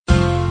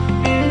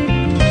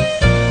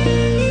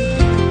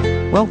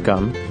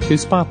Welcome to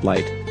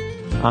Spotlight.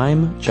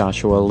 I'm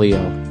Joshua Leo.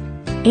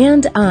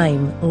 And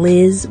I'm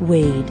Liz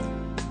Waid.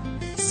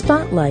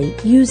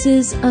 Spotlight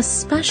uses a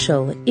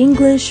special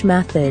English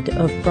method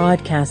of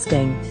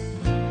broadcasting.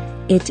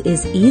 It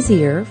is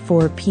easier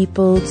for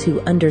people to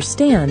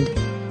understand,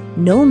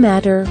 no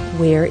matter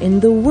where in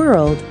the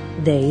world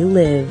they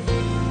live.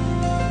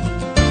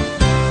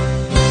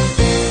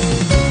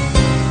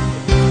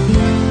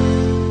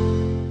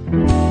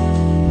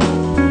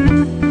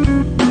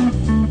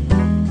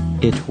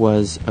 It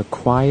was a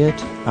quiet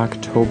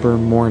October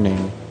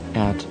morning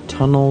at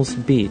Tunnels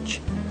Beach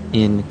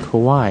in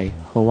Kauai,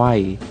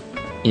 Hawaii,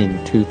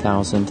 in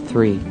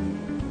 2003.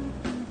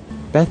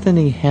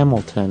 Bethany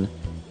Hamilton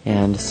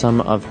and some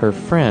of her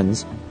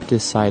friends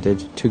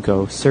decided to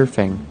go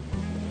surfing.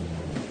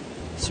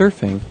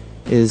 Surfing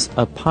is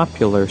a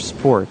popular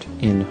sport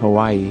in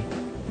Hawaii.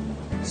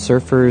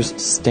 Surfers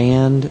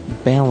stand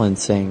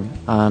balancing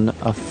on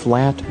a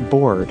flat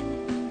board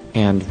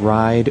and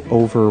ride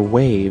over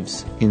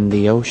waves in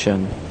the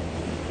ocean.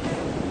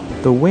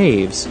 The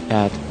waves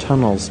at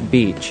Tunnels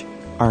Beach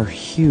are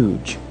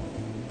huge.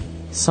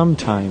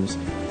 Sometimes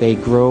they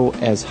grow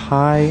as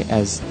high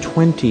as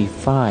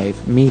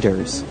 25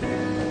 meters.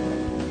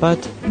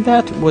 But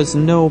that was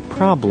no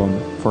problem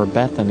for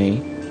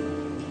Bethany.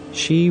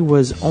 She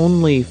was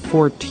only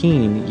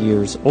 14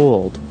 years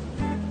old,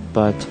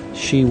 but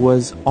she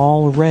was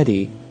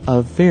already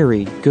a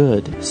very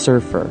good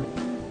surfer.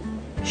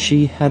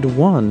 She had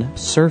won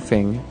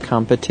surfing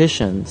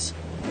competitions.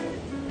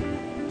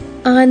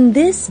 On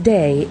this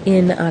day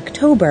in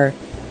October,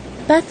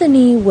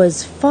 Bethany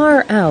was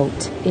far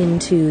out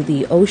into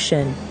the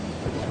ocean.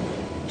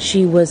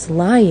 She was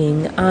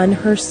lying on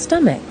her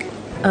stomach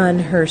on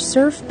her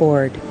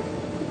surfboard.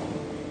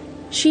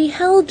 She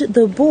held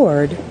the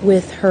board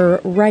with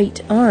her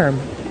right arm.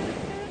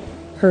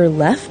 Her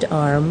left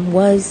arm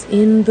was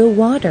in the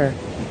water.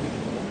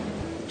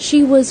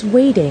 She was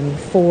waiting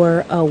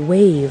for a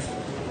wave.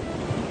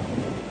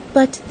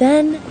 But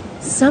then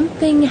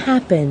something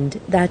happened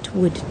that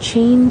would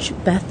change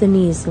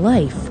Bethany's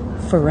life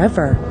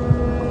forever.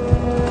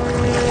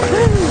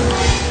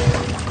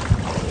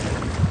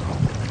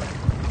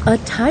 A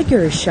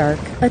tiger shark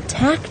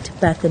attacked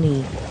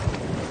Bethany.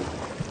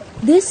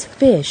 This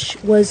fish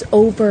was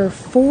over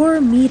 4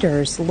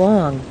 meters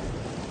long.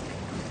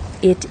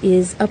 It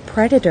is a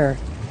predator.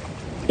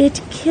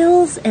 It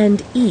kills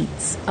and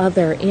eats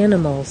other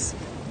animals.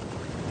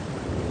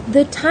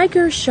 The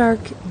tiger shark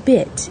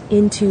bit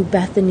into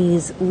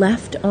Bethany's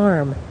left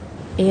arm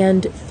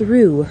and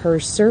through her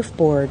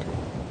surfboard.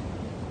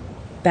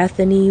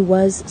 Bethany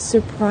was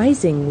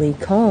surprisingly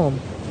calm.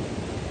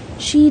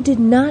 She did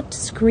not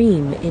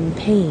scream in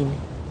pain.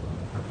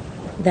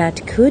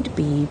 That could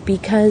be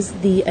because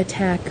the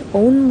attack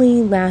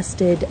only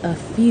lasted a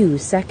few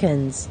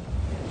seconds.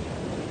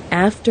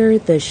 After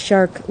the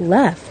shark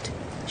left,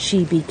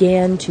 she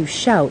began to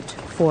shout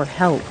for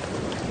help.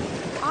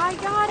 I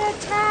got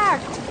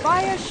attacked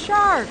by a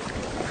shark!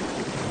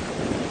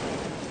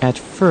 At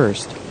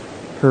first,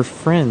 her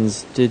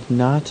friends did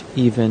not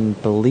even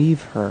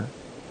believe her.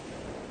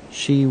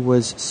 She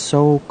was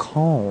so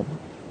calm.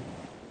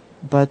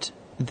 But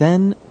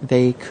then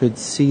they could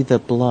see the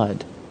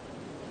blood.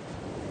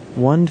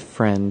 One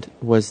friend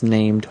was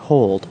named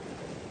Hold.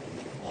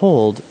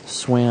 Hold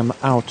swam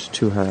out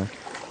to her.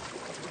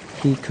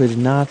 He could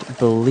not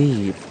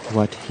believe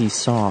what he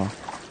saw.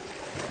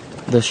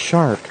 The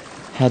shark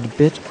had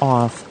bit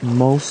off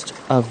most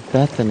of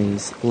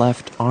Bethany's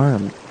left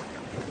arm.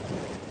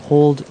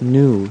 Hold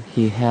knew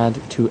he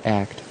had to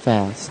act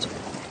fast,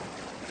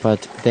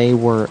 but they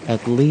were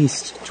at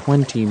least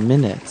 20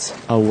 minutes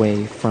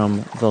away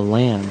from the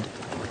land.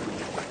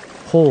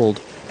 Hold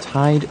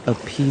tied a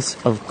piece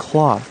of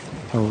cloth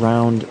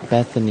around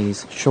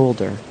Bethany's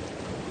shoulder.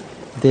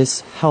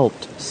 This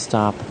helped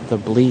stop the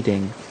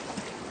bleeding,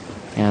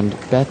 and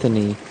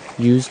Bethany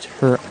used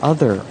her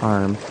other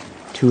arm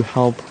to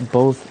help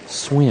both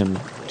swim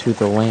to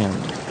the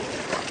land.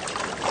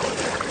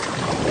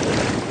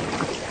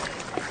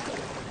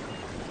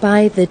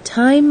 By the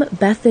time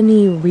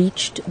Bethany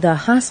reached the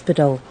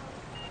hospital,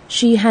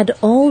 she had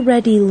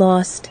already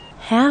lost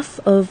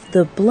half of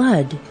the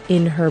blood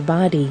in her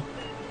body.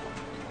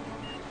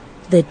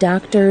 The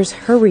doctors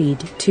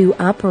hurried to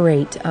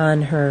operate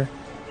on her.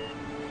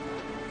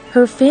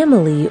 Her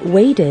family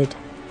waited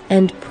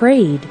and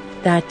prayed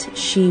that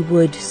she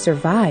would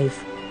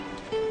survive.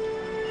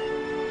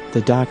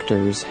 The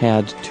doctors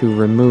had to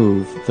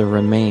remove the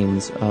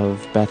remains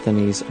of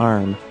Bethany's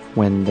arm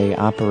when they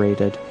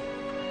operated.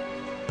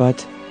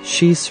 But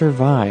she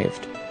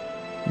survived.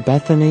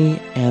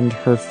 Bethany and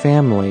her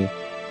family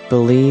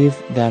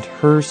believe that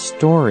her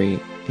story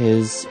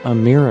is a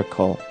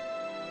miracle.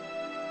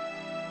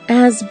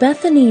 As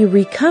Bethany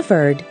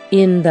recovered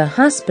in the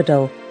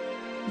hospital,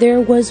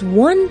 there was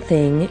one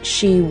thing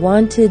she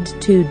wanted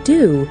to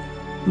do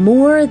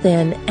more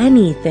than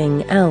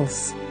anything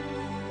else.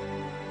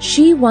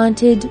 She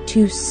wanted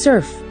to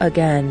surf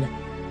again.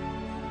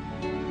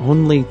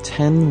 Only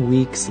 10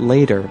 weeks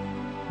later,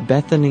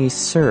 Bethany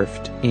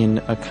surfed in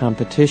a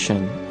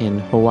competition in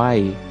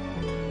Hawaii.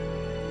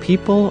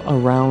 People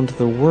around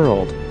the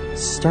world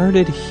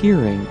started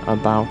hearing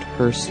about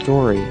her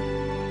story.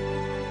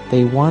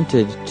 They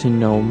wanted to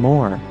know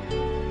more.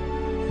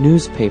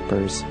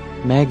 Newspapers,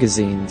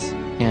 magazines,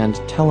 and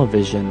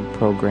television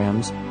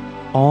programs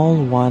all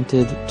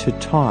wanted to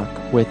talk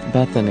with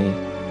Bethany,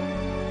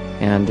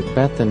 and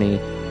Bethany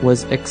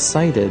was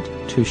excited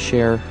to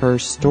share her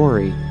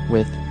story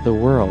with the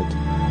world.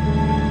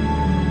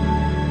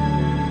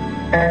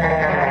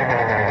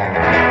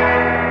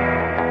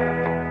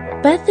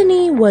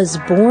 Bethany was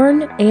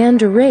born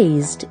and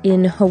raised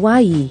in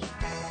Hawaii.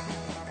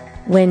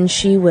 When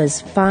she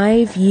was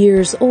 5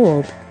 years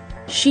old,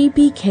 she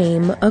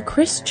became a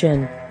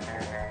Christian.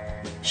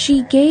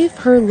 She gave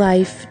her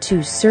life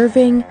to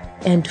serving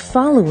and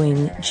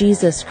following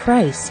Jesus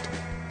Christ.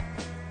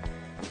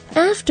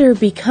 After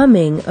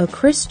becoming a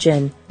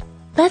Christian,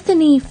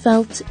 Bethany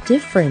felt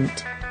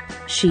different.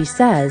 She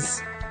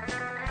says,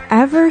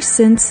 "Ever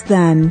since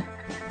then,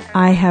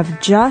 I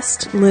have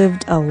just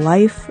lived a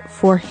life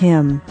for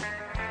Him.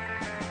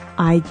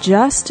 I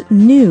just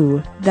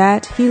knew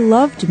that He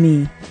loved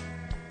me,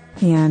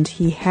 and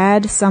He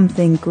had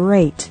something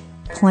great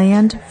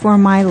planned for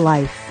my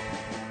life."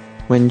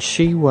 When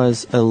she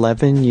was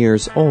 11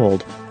 years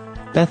old,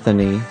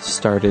 Bethany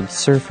started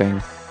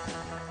surfing.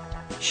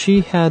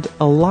 She had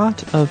a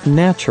lot of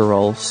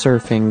natural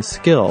surfing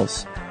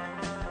skills.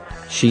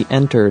 She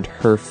entered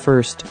her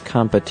first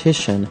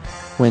competition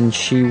when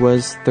she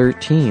was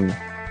 13.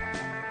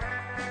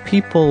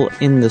 People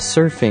in the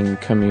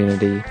surfing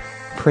community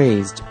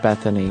praised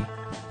Bethany.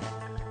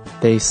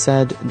 They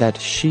said that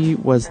she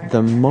was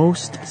the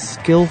most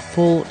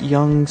skillful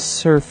young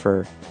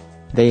surfer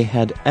they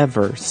had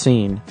ever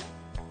seen.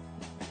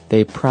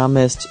 They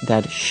promised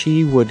that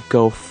she would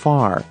go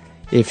far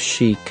if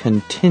she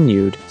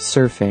continued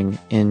surfing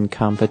in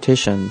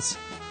competitions.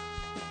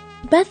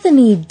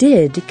 Bethany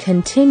did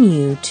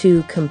continue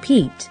to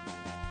compete,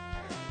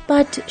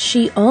 but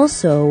she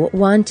also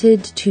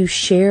wanted to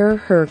share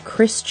her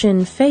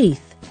Christian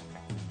faith.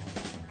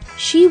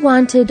 She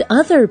wanted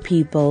other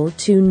people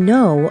to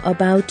know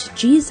about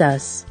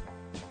Jesus.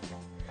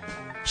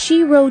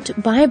 She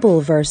wrote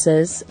Bible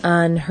verses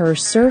on her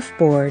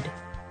surfboard.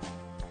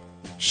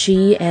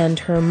 She and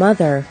her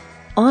mother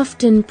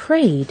often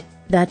prayed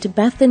that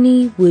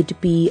Bethany would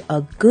be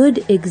a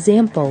good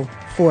example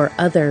for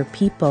other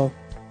people.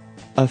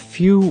 A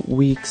few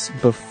weeks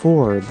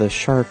before the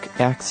shark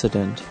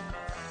accident,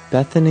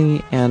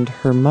 Bethany and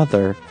her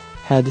mother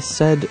had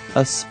said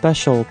a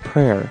special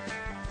prayer.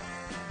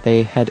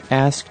 They had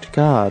asked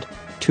God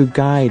to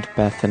guide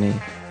Bethany.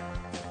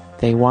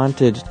 They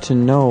wanted to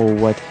know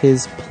what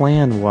His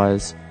plan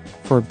was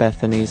for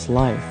Bethany's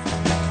life.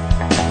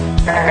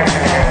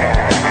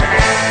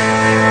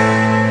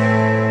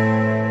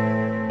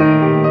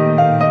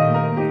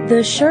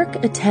 The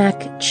shark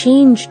attack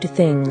changed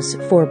things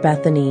for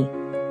Bethany.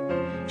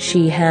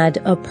 She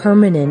had a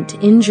permanent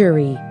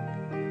injury.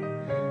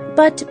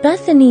 But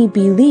Bethany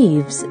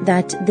believes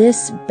that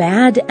this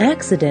bad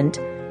accident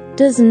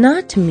does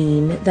not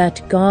mean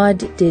that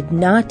God did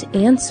not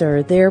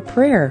answer their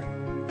prayer.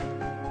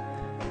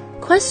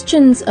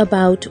 Questions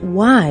about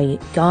why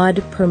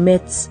God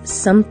permits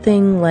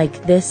something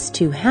like this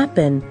to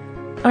happen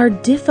are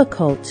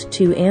difficult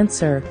to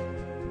answer.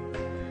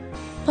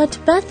 But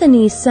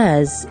Bethany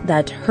says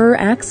that her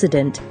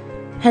accident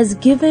has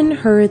given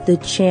her the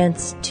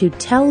chance to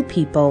tell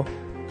people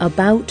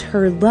about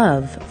her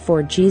love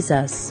for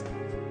Jesus.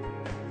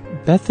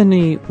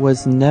 Bethany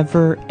was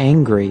never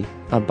angry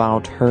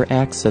about her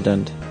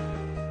accident.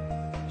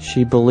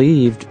 She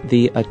believed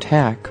the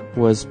attack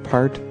was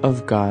part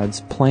of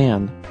God's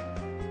plan.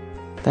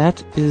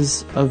 That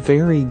is a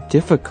very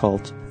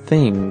difficult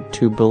thing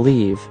to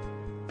believe.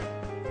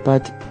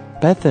 But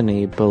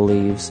Bethany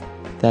believes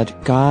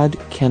that God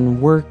can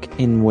work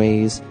in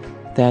ways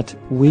that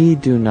we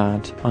do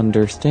not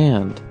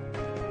understand.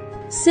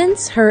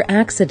 Since her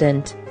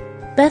accident,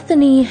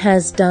 Bethany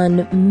has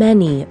done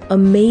many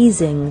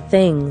amazing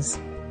things.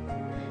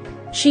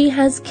 She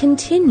has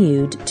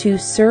continued to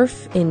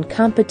surf in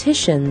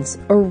competitions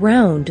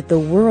around the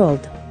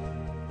world.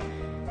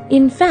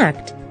 In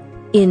fact,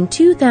 in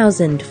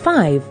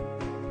 2005,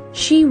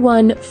 she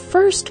won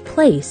first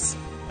place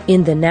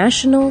in the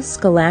National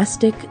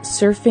Scholastic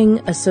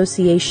Surfing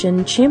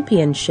Association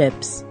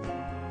Championships.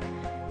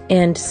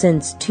 And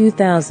since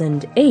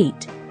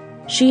 2008,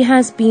 she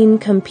has been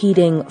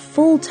competing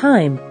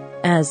full-time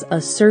as a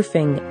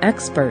surfing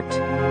expert.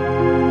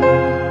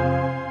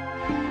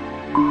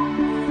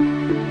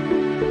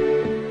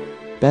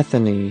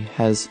 Bethany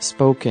has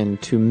spoken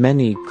to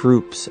many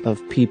groups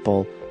of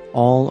people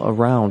all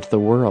around the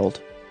world.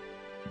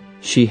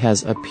 She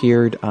has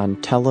appeared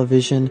on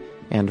television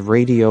and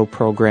radio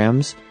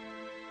programs.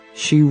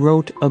 She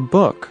wrote a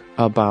book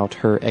about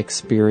her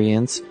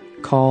experience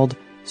called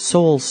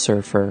Soul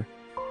Surfer.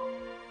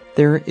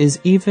 There is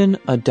even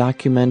a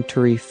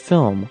documentary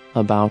film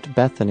about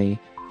Bethany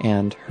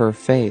and her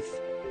faith.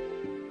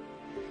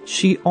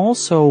 She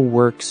also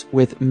works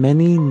with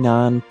many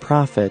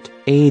non-profit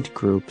aid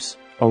groups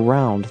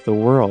around the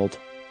world.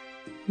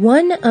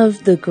 One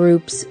of the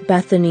groups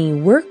Bethany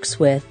works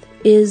with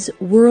is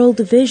World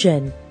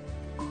Vision.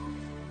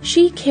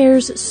 She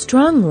cares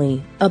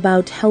strongly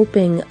about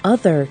helping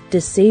other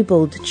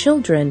disabled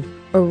children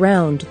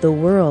around the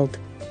world.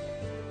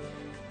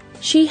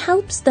 She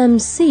helps them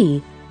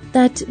see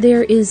that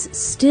there is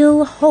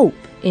still hope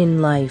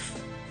in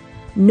life,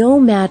 no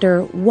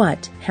matter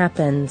what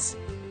happens.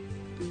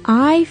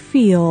 I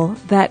feel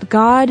that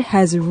God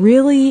has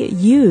really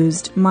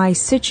used my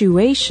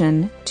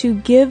situation to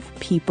give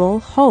people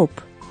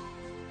hope.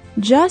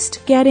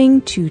 Just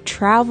getting to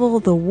travel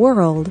the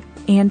world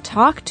and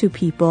talk to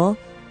people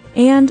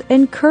and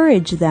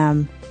encourage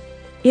them.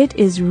 It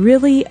is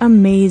really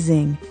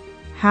amazing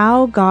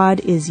how God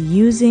is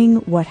using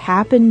what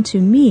happened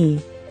to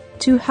me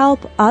to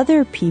help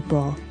other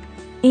people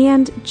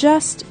and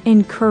just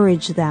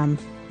encourage them.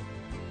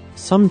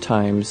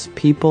 Sometimes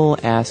people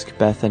ask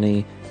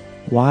Bethany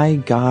why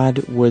God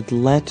would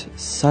let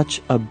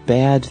such a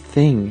bad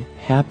thing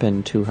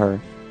happen to her.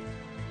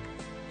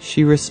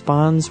 She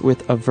responds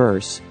with a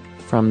verse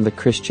from the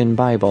Christian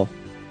Bible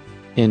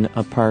in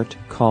a part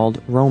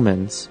called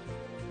Romans.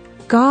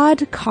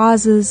 God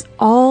causes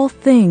all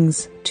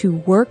things to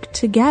work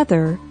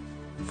together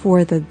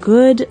for the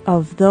good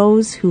of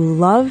those who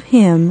love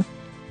Him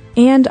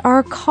and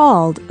are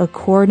called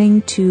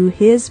according to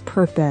His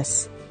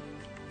purpose.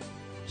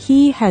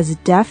 He has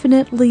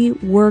definitely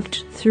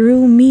worked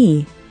through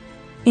me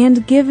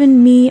and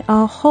given me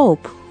a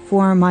hope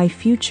for my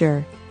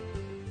future.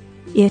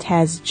 It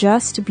has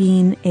just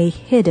been a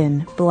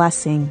hidden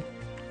blessing.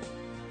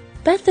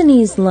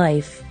 Bethany's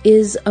life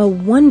is a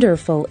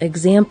wonderful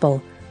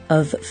example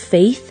of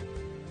faith,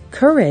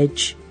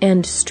 courage,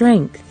 and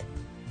strength.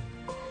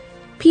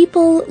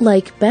 People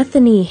like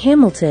Bethany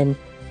Hamilton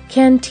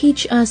can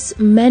teach us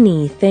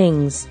many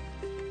things.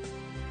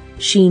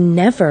 She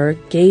never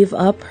gave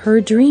up her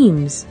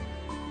dreams.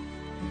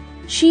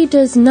 She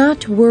does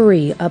not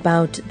worry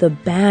about the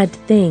bad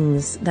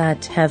things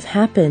that have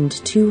happened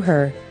to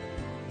her.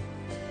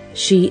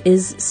 She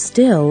is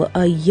still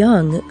a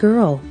young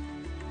girl.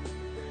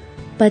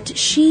 But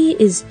she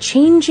is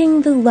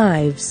changing the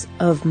lives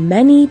of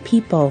many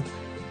people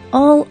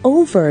all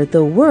over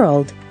the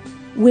world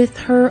with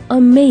her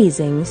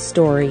amazing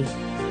story.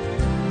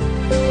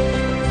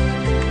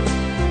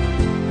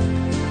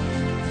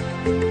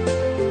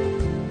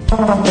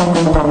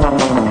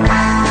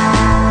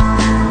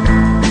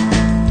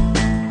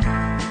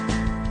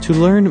 To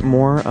learn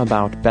more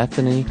about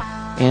Bethany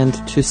and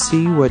to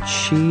see what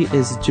she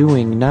is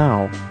doing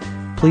now,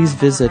 please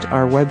visit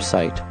our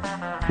website.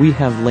 We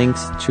have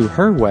links to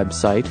her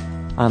website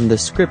on the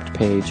script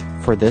page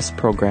for this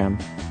program.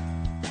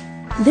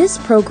 This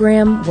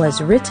program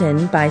was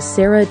written by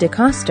Sarah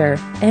DeCoster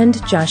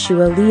and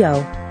Joshua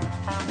Leo.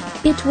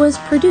 It was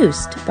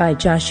produced by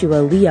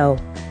Joshua Leo.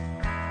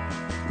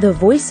 The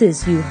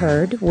voices you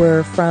heard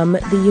were from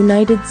the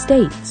United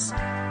States.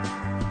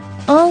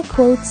 All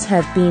quotes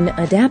have been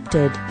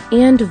adapted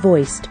and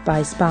voiced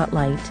by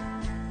Spotlight.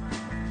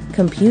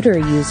 Computer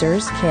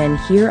users can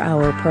hear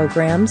our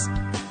programs,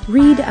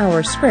 read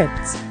our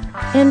scripts,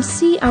 and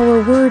see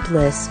our word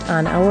list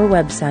on our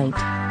website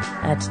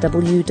at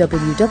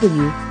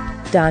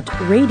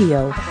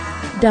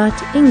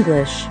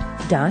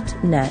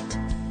www.radio.english.net.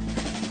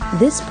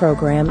 This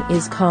program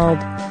is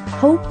called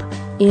Hope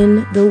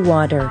in the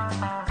Water.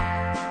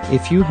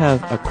 If you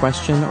have a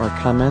question or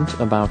comment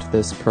about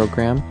this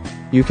program,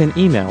 you can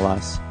email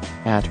us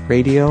at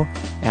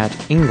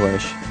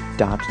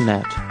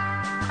radio@english.net.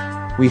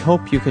 We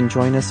hope you can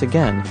join us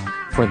again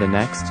for the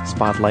next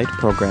Spotlight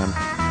program.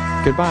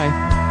 Goodbye.